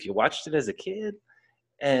maybe if you watched it as a kid,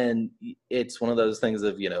 and it's one of those things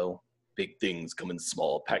of, big things come in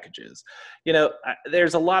small packages.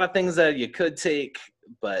 There's a lot of things that you could take,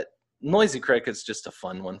 but Noisy Cricket's just a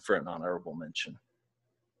fun one for an honorable mention.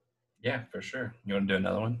 Yeah, for sure. You want to do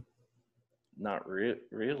another one? Not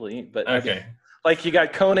really, but okay. Like you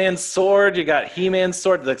got Conan's sword, you got He-Man's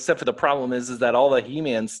sword, except for the problem is that all the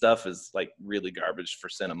He-Man stuff is like really garbage for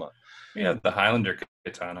cinema. Yeah, the Highlander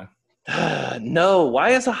katana. No, why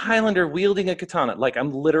is a Highlander wielding a katana? Like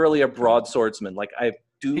I'm literally a broadswordsman. Like I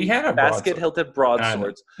do He had a basket-hilted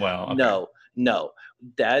broadswords. Well, okay. No.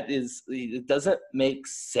 It doesn't make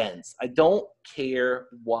sense. I don't care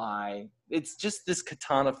why. It's just this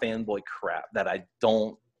katana fanboy crap that I'm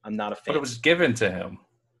not a fan. But it was given to him.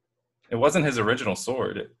 It wasn't his original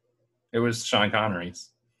sword. It was Sean Connery's.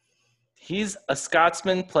 He's a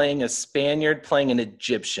Scotsman playing a Spaniard playing an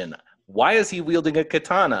Egyptian. Why is he wielding a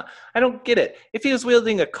katana? I don't get it. If he was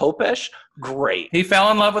wielding a khopesh, great. He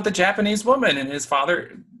fell in love with a Japanese woman, and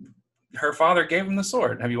her father gave him the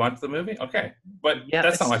sword. Have you watched the movie? Okay. But yeah,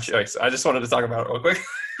 that's not my choice. I just wanted to talk about it real quick.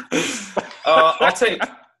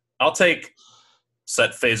 I'll take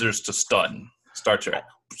set phasers to stun. Star Trek.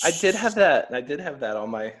 I did have that on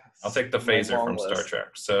my. I'll take the phaser from list. Star Trek.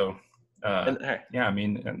 So, yeah, I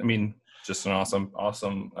mean, just an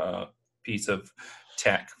awesome piece of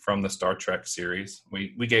tech from the Star Trek series.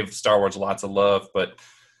 We gave Star Wars lots of love, but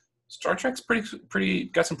Star Trek's pretty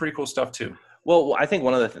got some pretty cool stuff too. Well, I think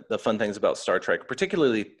one of the fun things about Star Trek,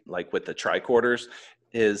 particularly like with the tricorders,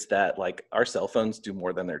 is that like our cell phones do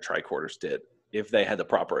more than their tricorders did if they had the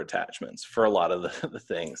proper attachments for a lot of the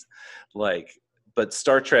things. But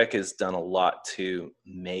Star Trek has done a lot to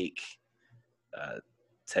make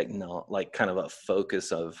kind of a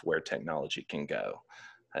focus of where technology can go,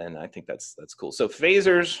 and I think that's cool. So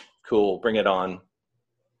phasers, cool, bring it on.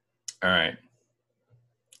 All right.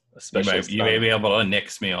 Especially you may be able to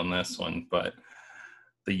nix me on this one, but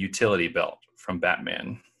the utility belt from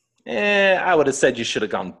Batman. I would have said you should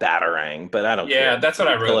have gone Batarang, but I don't care. Yeah, that's what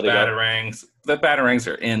I wrote, Batarangs. The Batarangs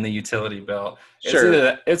are in the utility belt.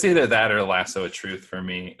 Sure. It's either that or Lasso of Truth for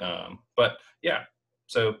me. But yeah.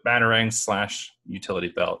 So batarang / utility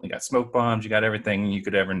belt. You got smoke bombs. You got everything you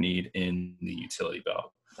could ever need in the utility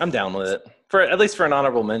belt. I'm down with it. At least for an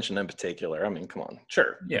honorable mention in particular. I mean, come on.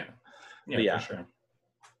 Sure. Yeah. Yeah, for sure.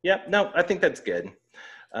 Yeah, no, I think that's good.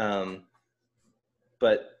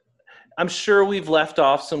 But I'm sure we've left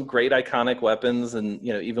off some great iconic weapons, and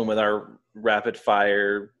even with our rapid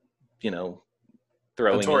fire, throwing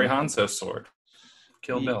the Tori Hanzo sword,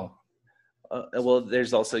 Kill Bill. Well,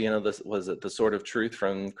 there's also this was it the Sword of Truth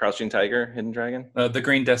from Crouching Tiger, Hidden Dragon. The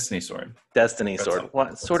Green Destiny sword. Destiny sword.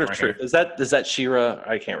 What Sword of Truth is that? Is that She-Ra?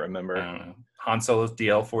 I can't remember. I don't know. Han Solo's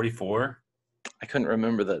DL-44. I couldn't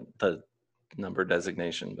remember the number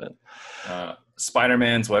designation, but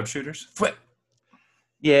Spider-Man's web shooters. Flip.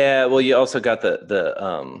 Yeah, well, you also got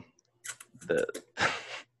the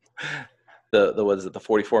what is it? The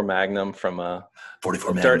 44 Magnum from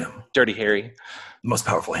 44 Magnum. Dirty Harry. The most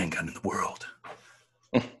powerful handgun in the world.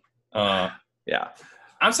 Yeah.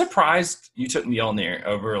 I'm surprised you took Mjolnir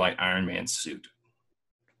over like Iron Man's suit.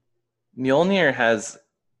 Mjolnir has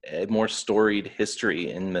a more storied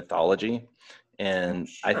history in mythology, and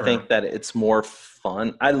I think that it's more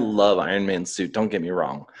fun. I love Iron Man's suit, don't get me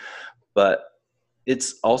wrong, but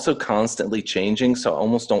it's also constantly changing, so I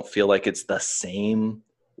almost don't feel like it's the same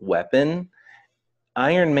weapon.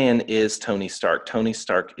 Iron Man is Tony Stark. Tony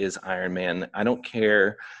Stark is Iron Man. I don't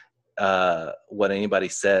care what anybody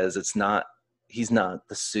says. He's not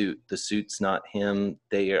the suit. The suit's not him.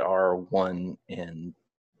 They are one and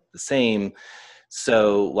the same.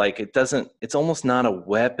 So like it's almost not a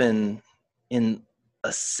weapon in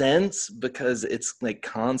a sense because it's like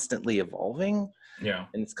constantly evolving. Yeah.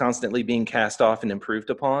 And it's constantly being cast off and improved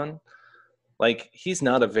upon. Like he's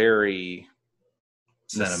not a very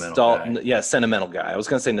sentimental guy. Yeah, sentimental guy. I was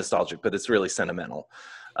going to say nostalgic, but it's really sentimental.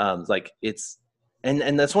 Like it's,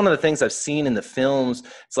 and that's one of the things I've seen in the films.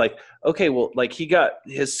 It's like, okay, well, like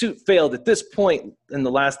his suit failed at this point in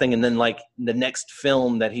the last thing, and then like the next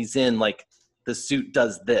film that he's in, like the suit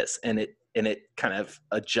does this, and it kind of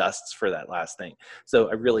adjusts for that last thing. So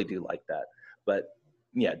I really do like that. But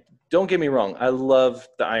yeah, don't get me wrong. I love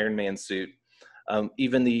the Iron Man suit.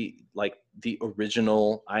 Even the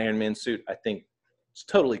original Iron Man suit, I think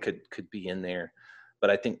totally could be in there. But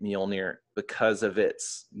I think Mjolnir, because of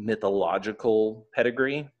its mythological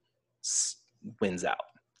pedigree, wins out.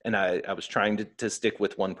 And I was trying to stick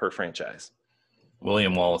with one per franchise.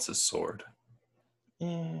 William Wallace's sword.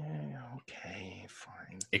 Okay,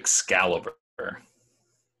 fine. Excalibur.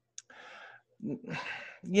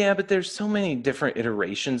 Yeah, but there's so many different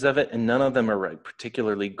iterations of it, and none of them are like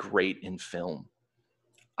particularly great in film.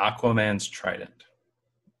 Aquaman's trident.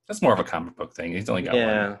 That's more of a comic book thing. He's only got one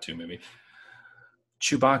or two, maybe.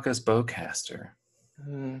 Chewbacca's bowcaster.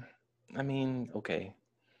 I mean, okay.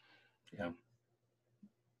 Yeah.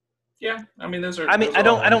 Yeah, I mean those are. I mean, I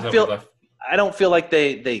don't feel like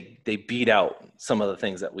they beat out some of the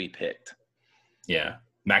things that we picked. Yeah,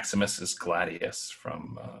 Maximus's Gladius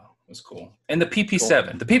from was cool, and the PP7.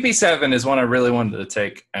 Cool. The PP7 is one I really wanted to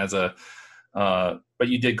take as a, but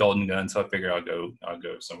you did Golden Gun, so I figured I'll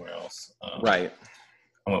go somewhere else. Right.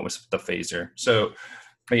 I went with the phaser. So,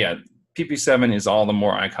 but yeah, PP7 is all the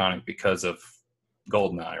more iconic because of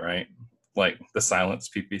GoldenEye, right? Like the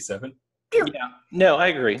silenced PP7. Yeah. No, I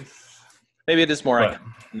agree. Maybe it is more iconic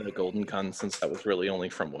than the Golden Gun since that was really only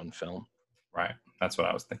from one film. Right. That's what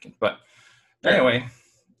I was thinking. But anyway,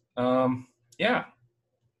 yeah,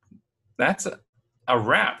 that's a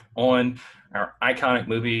wrap on our iconic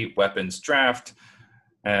movie weapons draft.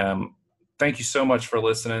 Thank you so much for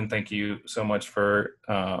listening. Thank you so much for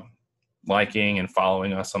liking and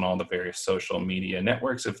following us on all the various social media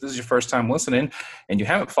networks. If this is your first time listening and you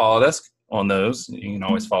haven't followed us on those, you can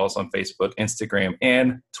always follow us on Facebook, Instagram,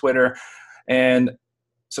 and Twitter. And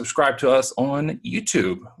subscribe to us on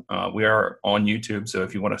YouTube. We are on YouTube, so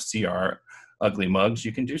if you want to see our ugly mugs,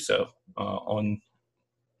 you can do so on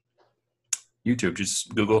YouTube.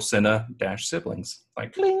 Just Google Cine-Siblings.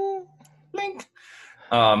 Like, bling, blink.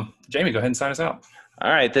 Jamie, go ahead and sign us out.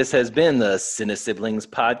 All right, this has been the Cine-Siblings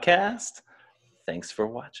podcast. Thanks for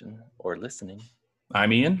watching or listening.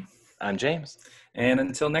 I'm Ian. I'm James. And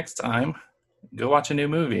until next time, go watch a new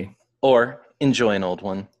movie. Or enjoy an old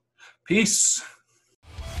one. Peace.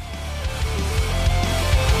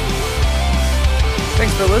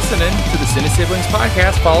 Thanks for listening to the Cine-Siblings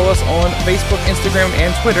podcast. Follow us on Facebook, Instagram,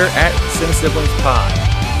 and Twitter at Cine-Siblings Pod.